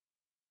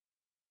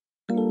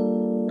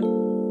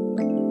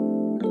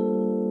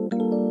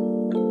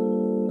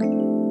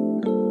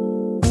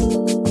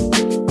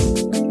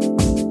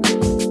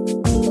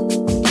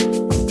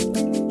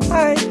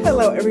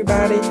Hello,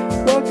 everybody.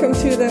 Welcome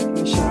to the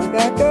Michelle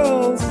Got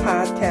Goals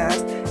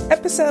podcast,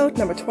 episode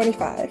number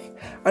 25.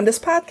 On this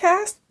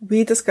podcast,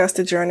 we discuss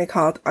the journey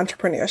called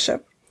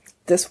entrepreneurship.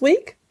 This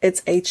week,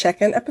 it's a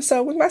check-in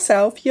episode with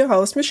myself, your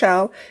host,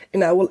 Michelle,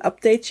 and I will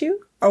update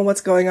you on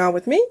what's going on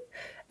with me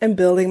and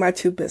building my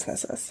two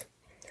businesses.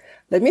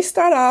 Let me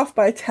start off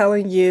by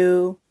telling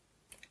you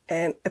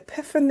an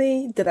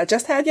epiphany that I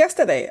just had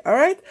yesterday, all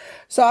right?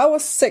 So I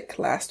was sick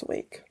last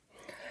week.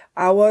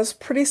 I was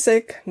pretty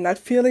sick, not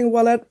feeling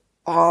well at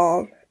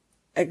all,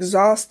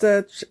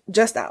 exhausted,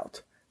 just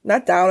out.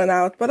 Not down and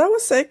out, but I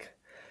was sick.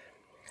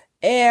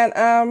 And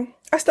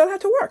I still had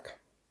to work.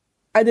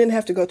 I didn't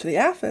have to go to the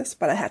office,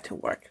 but I had to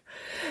work.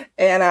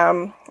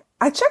 And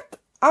I checked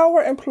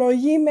our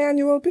employee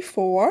manual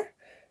before.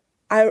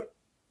 I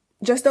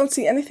just don't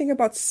see anything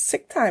about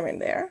sick time in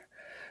there.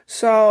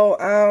 So,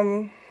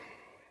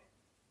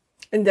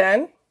 and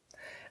then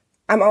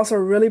I'm also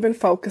really been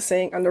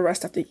focusing on the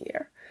rest of the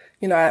year.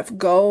 You know, I have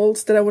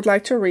goals that I would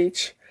like to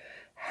reach.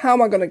 How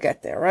am I going to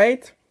get there,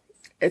 right?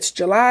 It's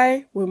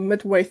July. We're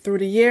midway through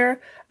the year.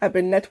 I've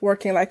been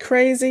networking like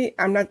crazy.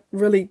 I'm not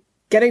really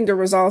getting the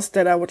results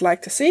that I would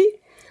like to see.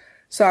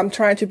 So I'm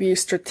trying to be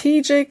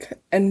strategic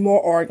and more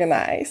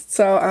organized.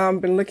 So I've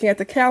been looking at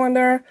the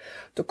calendar,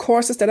 the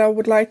courses that I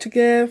would like to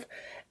give,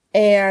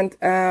 and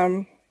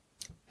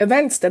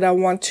events that I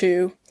want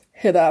to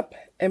hit up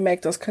and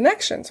make those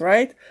connections,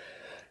 right?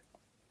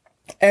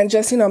 And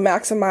just,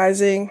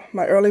 maximizing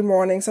my early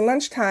mornings and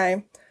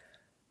lunchtime.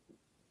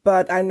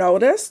 But I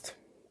noticed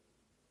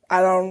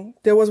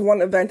there was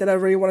one event that I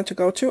really wanted to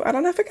go to. I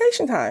don't have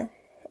vacation time.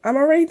 I'm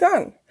already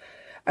done.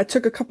 I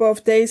took a couple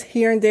of days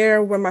here and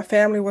there when my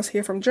family was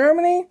here from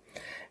Germany.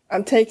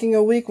 I'm taking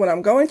a week when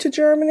I'm going to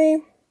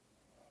Germany.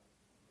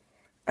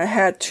 I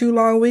had 2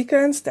 long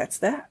weekends. That's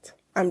that.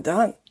 I'm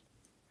done.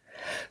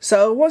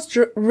 So it was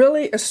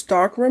really a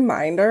stark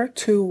reminder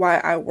to why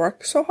I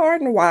work so hard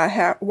and why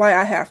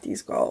I have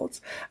these goals.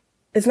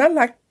 It's not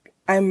like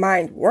I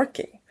mind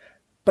working,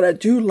 but I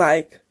do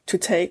like to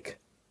take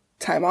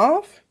time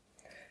off.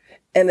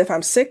 And if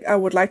I'm sick, I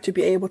would like to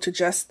be able to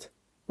just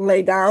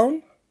lay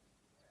down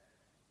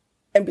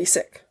and be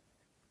sick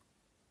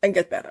and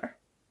get better.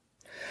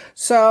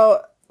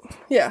 So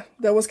yeah,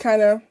 that was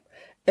kind of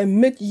a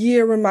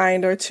mid-year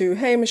reminder to,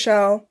 hey,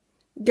 Michelle,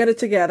 get it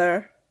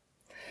together.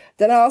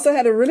 Then I also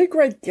had a really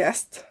great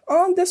guest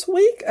on this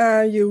week.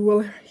 You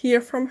will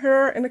hear from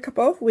her in a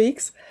couple of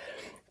weeks.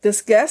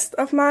 This guest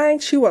of mine,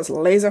 she was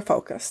laser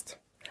focused.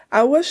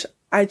 I wish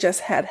I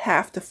just had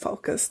half the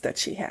focus that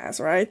she has,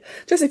 right?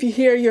 Just if you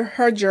hear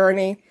her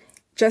journey,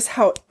 just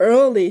how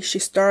early she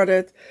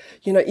started,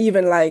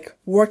 even like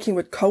working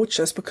with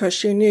coaches because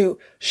she knew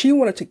she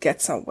wanted to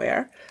get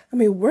somewhere. I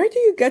mean, where do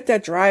you get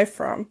that drive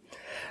from?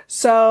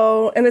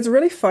 So, and it's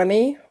really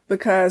funny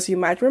because you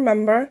might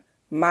remember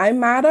my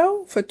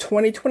motto for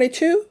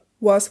 2022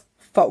 was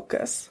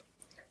focus.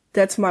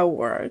 That's my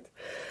word.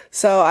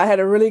 So I had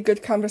a really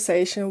good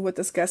conversation with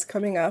this guest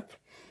coming up.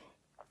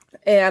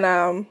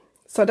 And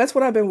so that's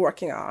what I've been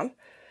working on,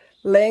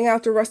 laying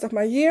out the rest of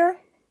my year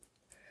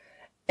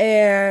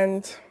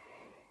and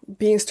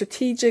being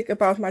strategic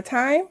about my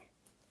time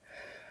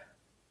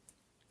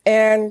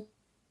and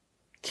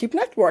keep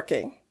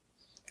networking.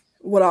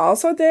 What I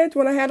also did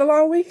when I had a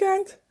long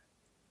weekend,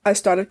 I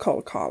started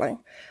cold calling.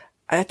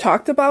 I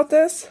talked about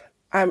this.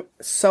 I'm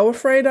so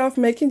afraid of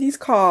making these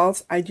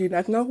calls. I do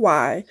not know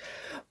why.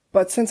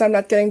 But since I'm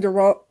not getting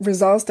the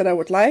results that I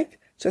would like,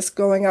 just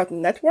going out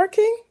and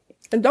networking.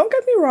 And don't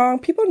get me wrong,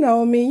 people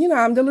know me.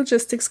 I'm the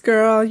logistics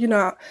girl.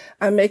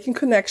 I'm making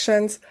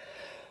connections.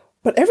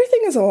 But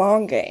everything is a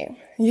long game.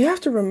 You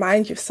have to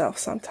remind yourself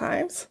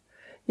sometimes.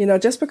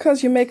 Just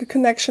because you make a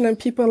connection and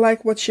people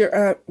like what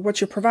you're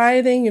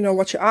providing,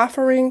 what you're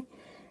offering,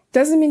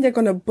 doesn't mean they're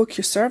going to book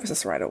your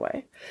services right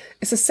away.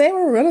 It's the same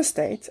in real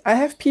estate. I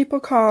have people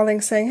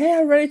calling saying, hey,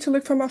 I'm ready to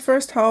look for my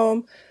first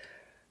home,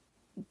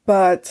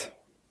 but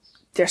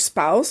their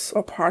spouse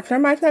or partner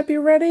might not be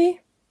ready.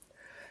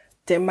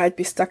 They might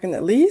be stuck in a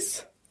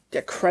lease.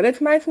 Their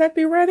credit might not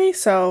be ready.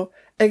 So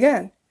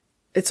again,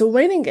 it's a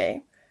waiting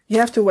game. You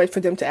have to wait for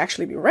them to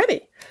actually be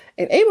ready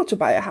and able to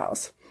buy a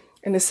house.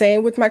 And the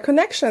same with my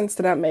connections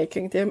that I'm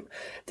making.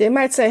 They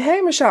might say,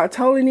 hey, Michelle, I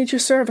totally need your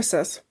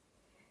services.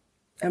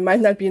 It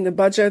might not be in the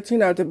budget.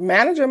 The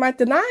manager might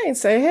deny and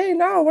say, hey,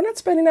 no, we're not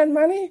spending that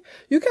money.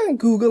 You can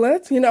Google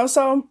it,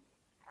 So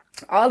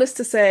all this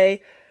to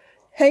say,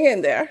 hang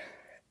in there.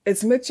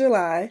 It's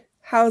mid-July.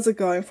 How's it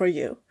going for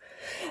you?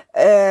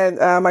 And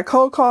my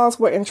cold calls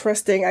were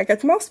interesting. I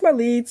get most of my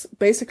leads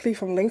basically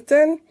from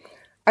LinkedIn.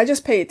 I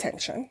just pay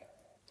attention.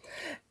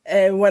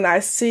 And when I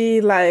see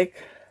like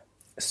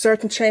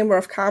certain chamber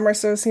of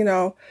commerces,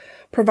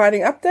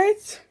 providing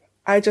updates,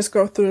 I just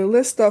go through the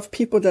list of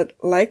people that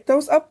like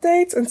those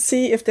updates and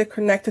see if they're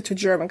connected to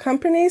German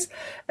companies,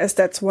 as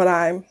that's what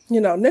I'm,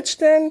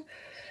 niched in,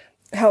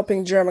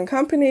 helping German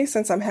companies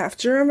since I'm half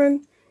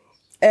German.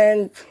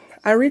 And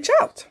I reach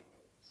out.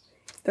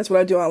 That's what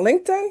I do on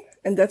LinkedIn.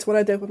 And that's what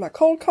I did with my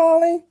cold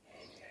calling.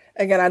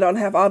 Again, I don't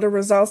have all the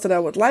results that I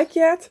would like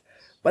yet,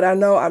 but I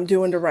know I'm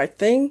doing the right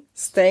thing,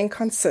 staying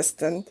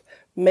consistent,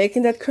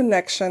 making that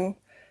connection,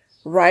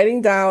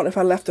 writing down if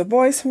I left a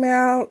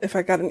voicemail, if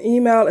I got an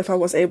email, if I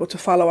was able to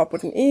follow up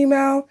with an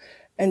email,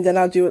 and then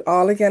I'll do it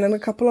all again in a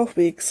couple of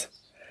weeks.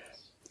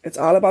 It's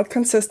all about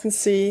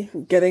consistency,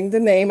 getting the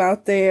name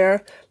out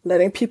there,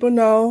 letting people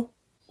know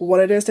what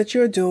it is that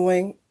you're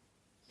doing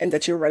and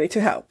that you're ready to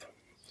help.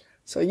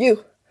 So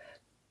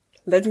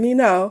let me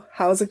know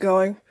how's it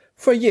going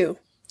for you.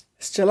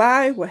 It's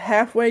July, we're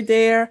halfway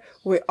there.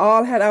 We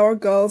all had our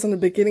goals in the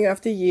beginning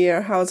of the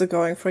year. How's it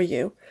going for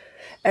you?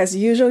 As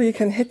usual, you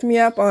can hit me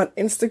up on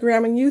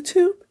Instagram and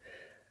YouTube,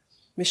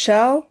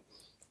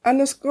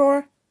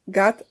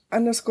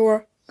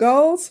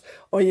 Michelle_got_goals,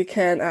 or you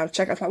can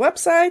check out my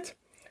website,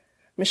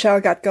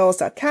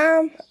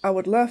 michellegotgoals.com. I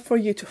would love for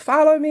you to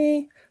follow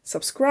me,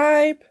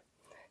 subscribe.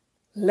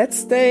 Let's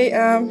stay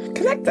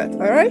connected,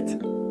 all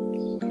right?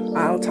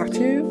 I'll talk to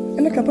you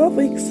in a couple of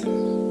weeks.